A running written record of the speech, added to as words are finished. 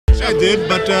I did,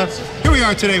 but here we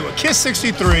are today with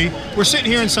KIS63. We're sitting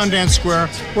here in Sundance Square.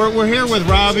 We're here with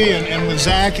Robbie and with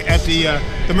Zach at the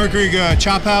Mercury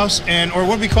Chop House, or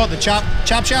what do we call it, the Chop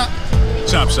Shop?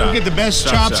 Chop Shop. We get the best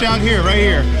chops out here, right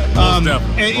here.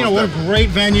 And you know, what a great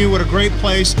venue, what a great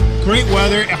place, great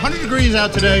weather. 100 degrees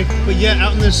out today, but yet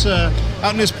out in this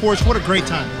porch, what a great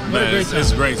time.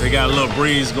 It's great. They got a little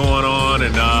breeze going on,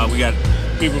 and we got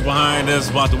people behind us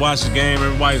about to watch the game.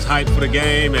 Everybody's hyped for the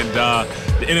game, and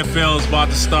the NFL is about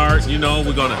to start. You know,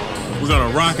 we're gonna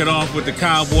rock it off with the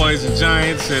Cowboys and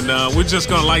Giants, and we're just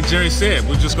gonna, like Jerry said,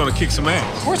 we're just gonna kick some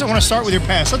ass. Of course, I want to start with your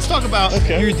past. Let's talk about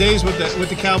your days with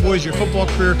the Cowboys, your football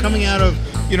career, coming out of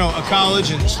a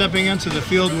college and stepping into the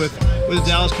field with the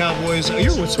Dallas Cowboys.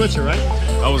 You were with Switzer, right?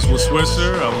 I was with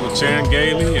Switzer. I was with Chan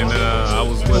Gailey, and I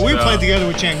was with. Well, we played together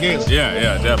with Chan Gailey.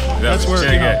 Yeah, definitely. That's where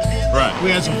right. We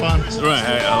had some fun. Right,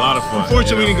 had a lot of fun.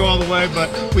 Unfortunately, we didn't go all the way,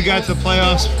 but we got to the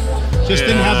playoffs. Just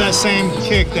didn't have that same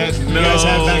kick that you guys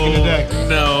had back in the day.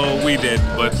 No, we didn't.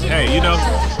 But hey,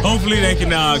 hopefully they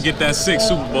can get that 6th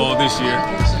Super Bowl this year.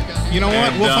 You know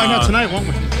what? We'll find out tonight, won't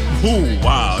we? Ooh,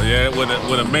 wow, yeah,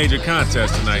 with a major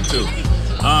contest tonight too.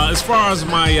 As far as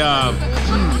my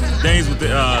days with the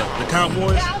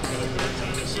Cowboys,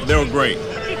 they were great.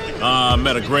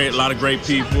 Met a lot of great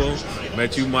people.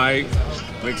 Met you, Mike,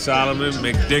 Mick Solomon,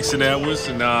 Mick Dixon Edwards,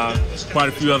 and quite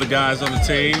a few other guys on the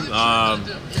team.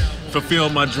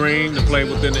 Fulfilled my dream to play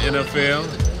within the NFL.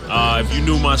 If you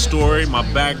knew my story, my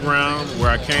background, where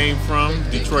I came from,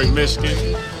 Detroit,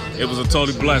 Michigan, it was a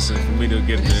total blessing for me to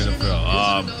get into the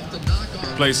NFL.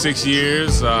 Played 6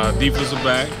 years, defensive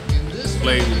back.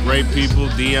 Played with great people,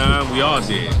 Dion, we all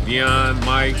did. Dion,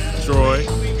 Mike, Troy.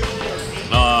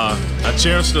 I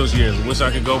cherish those years. I wish I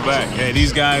could go back. Hey,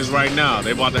 these guys right now,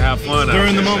 they're about to have fun. They're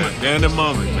in the moment. Man. They're in the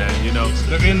moment, man.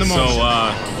 They're in the moment. So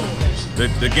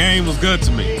the game was good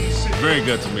to me, very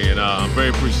good to me, and I'm very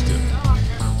appreciative.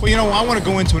 Well, I want to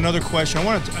go into another question. I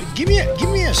want to give me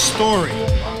a story.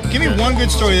 Give me one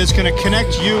good story that's going to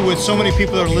connect you with so many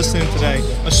people that are listening today.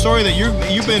 A story that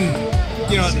you've been,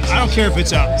 I don't care if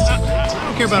it's I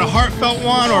don't care about a heartfelt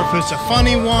one, or if it's a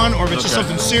funny one, or if it's just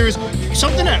something serious,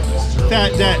 something that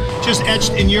just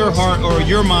etched in your heart or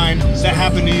your mind that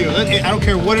happened to you. I don't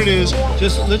care what it is.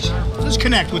 Just let's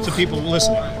connect with the people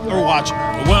listening or watching.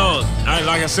 Well,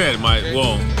 like I said,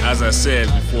 as I said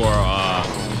before,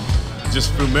 just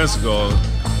a few minutes ago,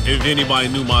 if anybody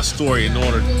knew my story in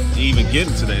order to even get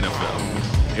into the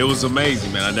NFL, it was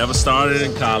amazing, man. I never started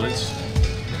in college.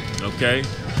 Okay,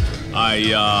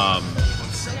 I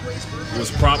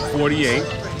was Prop 48.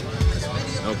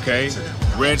 Okay,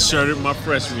 redshirted my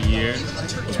freshman year.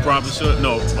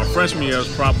 My freshman year was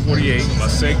Prop 48. My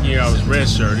second year I was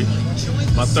redshirted.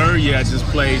 My third year I just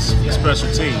played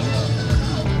special teams.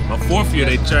 My fourth year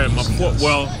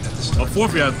my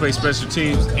fourth year I played special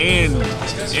teams and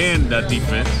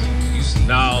defense.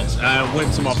 Now I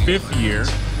went to my 5th year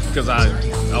because I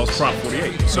was Prop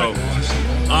 48. So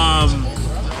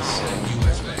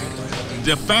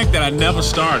the fact that I never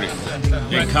started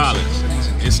in college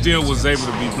and still was able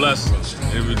to be blessed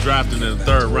and be drafted in the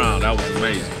 3rd round, that was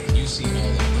amazing.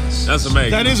 That's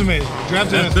amazing. That is amazing.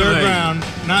 Drafted in the 3rd round,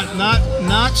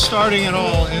 not starting at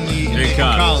all in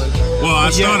college. Well, I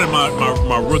started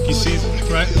my rookie season.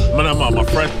 Right.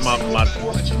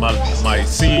 My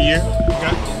senior year.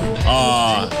 Okay.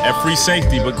 At free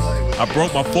safety, but I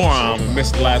broke my forearm and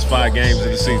missed the last 5 games of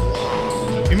the season.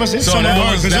 You must hit someone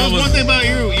hard, because there's one thing about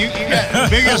you. You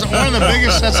got one of the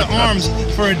biggest sets of arms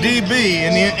for a DB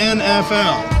in the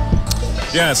NFL.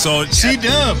 Yeah, so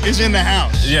C-Dub is in the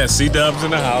house. Yeah, C-Dub's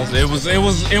in the house. It was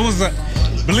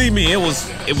believe me, it was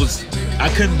I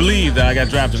couldn't believe that I got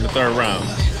drafted in the 3rd round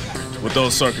with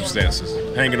those circumstances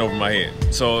hanging over my head.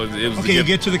 So it was okay. You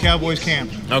get to the Cowboys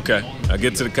camp. Okay, I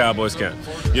get to the Cowboys camp.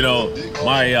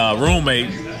 My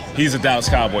roommate, he's a Dallas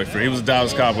Cowboy fan. He was a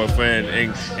Dallas Cowboy fan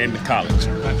in college.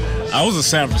 I was a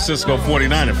San Francisco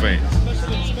 49er fan.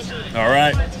 All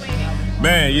right.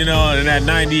 Man, in that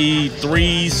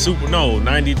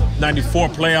 94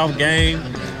 playoff game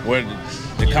where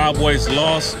the Cowboys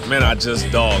lost, man, I just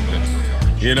dogged him.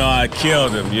 I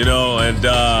killed him, and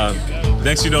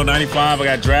next 95, I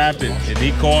got drafted, and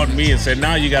he called me and said,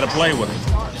 now you got to play with him.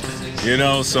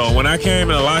 So when I came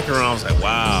in the locker room, I was like,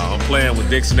 wow, I'm playing with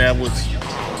Dixon Edwards.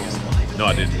 No,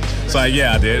 I didn't. So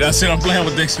yeah, I did. I said, I'm playing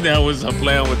with Dixon Edwards. I'm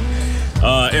playing with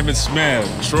Emmitt Smith,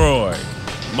 Troy,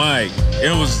 Mike.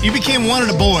 You became one of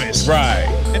the boys. Right.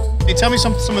 Hey, tell me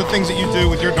some of the things that you do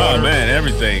with your daughter. Oh man,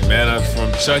 everything, man.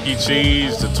 From Chuck E.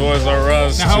 Cheese to Toys R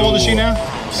Us. Now, how old is she now?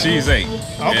 She's 8.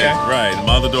 Okay. Yeah, right.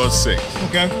 My other daughter's 6.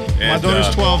 Okay. My And, daughter's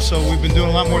 12, so we've been doing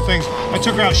a lot more things. I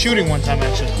took her out shooting one time,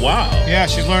 actually. Wow. Yeah,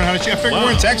 she's learning how to shoot. I figured Wow.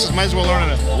 we're in Texas, might as well learn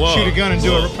how to shoot a gun and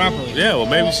do it properly. Yeah, well,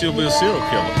 maybe she'll be a serial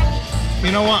killer.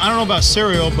 You know what? I don't know about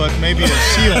cereal, but maybe a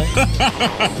seal.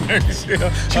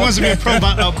 She wants to be a pro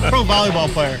volleyball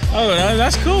player. Oh,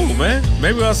 that's cool, man.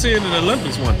 Maybe I'll see it in the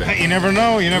Olympics one day. Hey, you never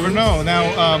know. You never know.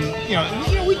 Now,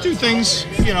 we do things.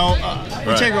 We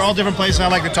take her all different places. I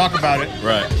like to talk about it.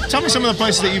 Right. Tell me some of the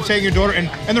places that you've taken your daughter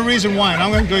and the reason why. And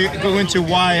I'm going to go into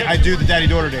why I do the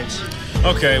daddy-daughter dates.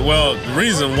 Okay, well, the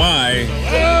reason why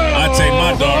I take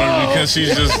my daughter because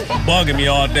she's just bugging me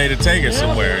all day to take her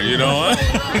somewhere, you know.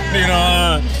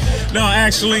 No,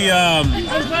 actually,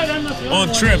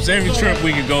 on trips, every trip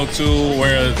we can go to,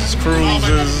 where it's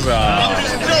cruises,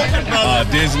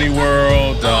 Disney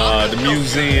World, the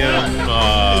museum.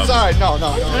 It's all right. No.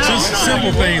 Just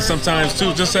simple things sometimes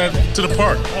too. Just to the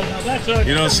park.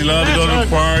 You know, she loves to go to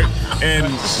the park,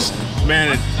 and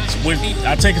man, when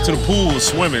I take her to the pool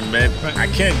swimming, man, I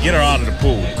can't get her out of the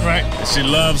pool. Right. She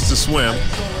loves to swim,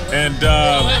 and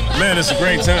man, it's a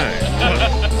great time.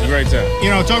 It's a great time.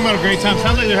 Talking about a great time.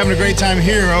 Sounds like they're having a great time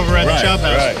here over at the Chop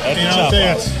House. Right, at the Chop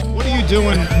House. What are you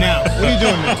doing now?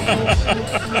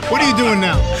 What are you doing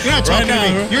now? You're not talking to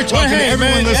me. You're talking to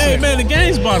everyone listening. Hey, man, the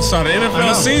game's about to start. The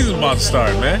NFL season's about to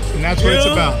start, man. And that's what it's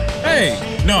about. Hey,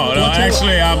 no,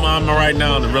 actually, I'm right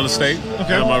now in the real estate.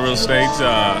 Okay. I'm my real estate.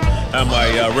 I'm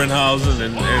my rent houses,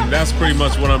 and that's pretty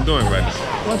much what I'm doing right now.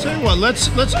 Well, I'll tell you what. Let's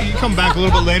you come back a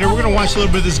little bit later. We're gonna watch a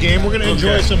little bit of this game. We're gonna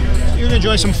enjoy some. You're gonna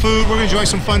enjoy some food. We're gonna enjoy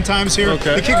some fun times here.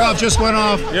 Okay. The kickoff just went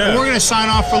off. Yeah. And we're gonna sign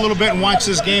off for a little bit and watch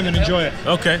this game and enjoy it.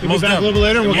 Okay. We'll be back a little bit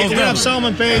later. We'll Most have definitely.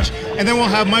 Solomon Page, and then we'll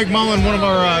have Mike Mullen, one of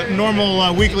our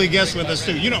normal weekly guests, with us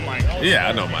too. You know Mike. Yeah,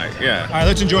 I know, Mike. Yeah. All right,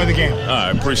 let's enjoy the game. All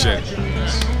right, appreciate it.